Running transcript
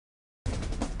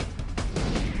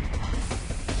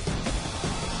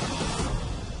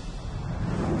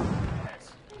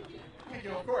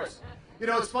of course. You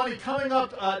know, it's funny, coming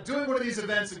up, doing one of these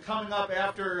events and coming up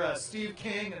after Steve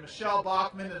King and Michelle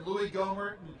Bachmann and Louis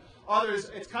Gohmert and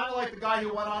others, it's kind of like the guy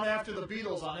who went on after the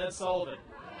Beatles on Ed Sullivan.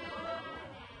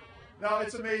 No,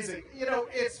 it's amazing. You know,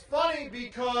 it's funny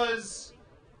because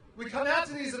we come out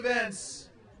to these events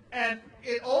and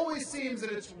it always seems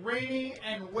that it's rainy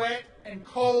and wet and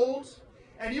cold,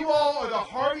 and you all are the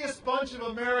hardiest bunch of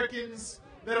Americans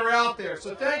that are out there.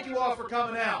 So thank you all for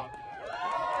coming out.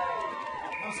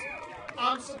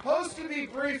 I'm supposed to be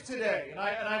brief today, and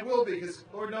I will be, because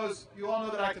Lord knows, you all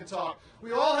know that I can talk.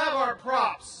 We all have our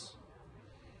props.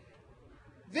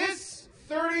 This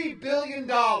 $30 billion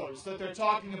that they're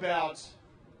talking about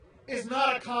is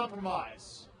not a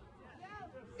compromise.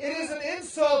 It is an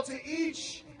insult to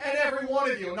each and every one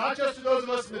of you, not just to those of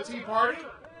us in the Tea Party.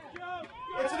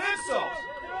 It's an insult.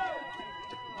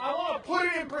 I want to put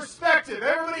it in perspective.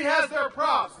 Everybody has their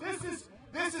props. This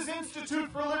is Institute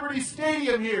for Liberty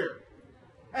Stadium here.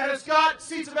 And it's got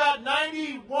seats about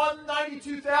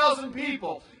 92,000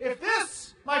 people. If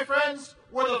this, my friends,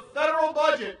 were the federal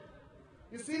budget,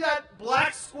 you see that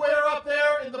black square up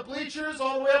there in the bleachers,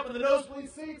 all the way up in the nosebleed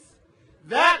seats?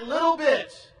 That little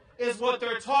bit is what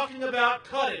they're talking about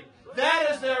cutting. That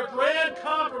is their grand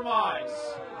compromise.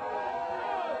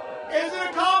 Is it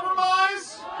a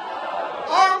compromise?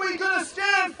 Are we going to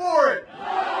stand for it?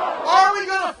 Are we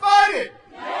going to fight it?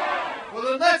 Well,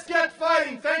 then let's get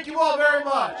fighting. Thank you all very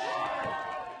much.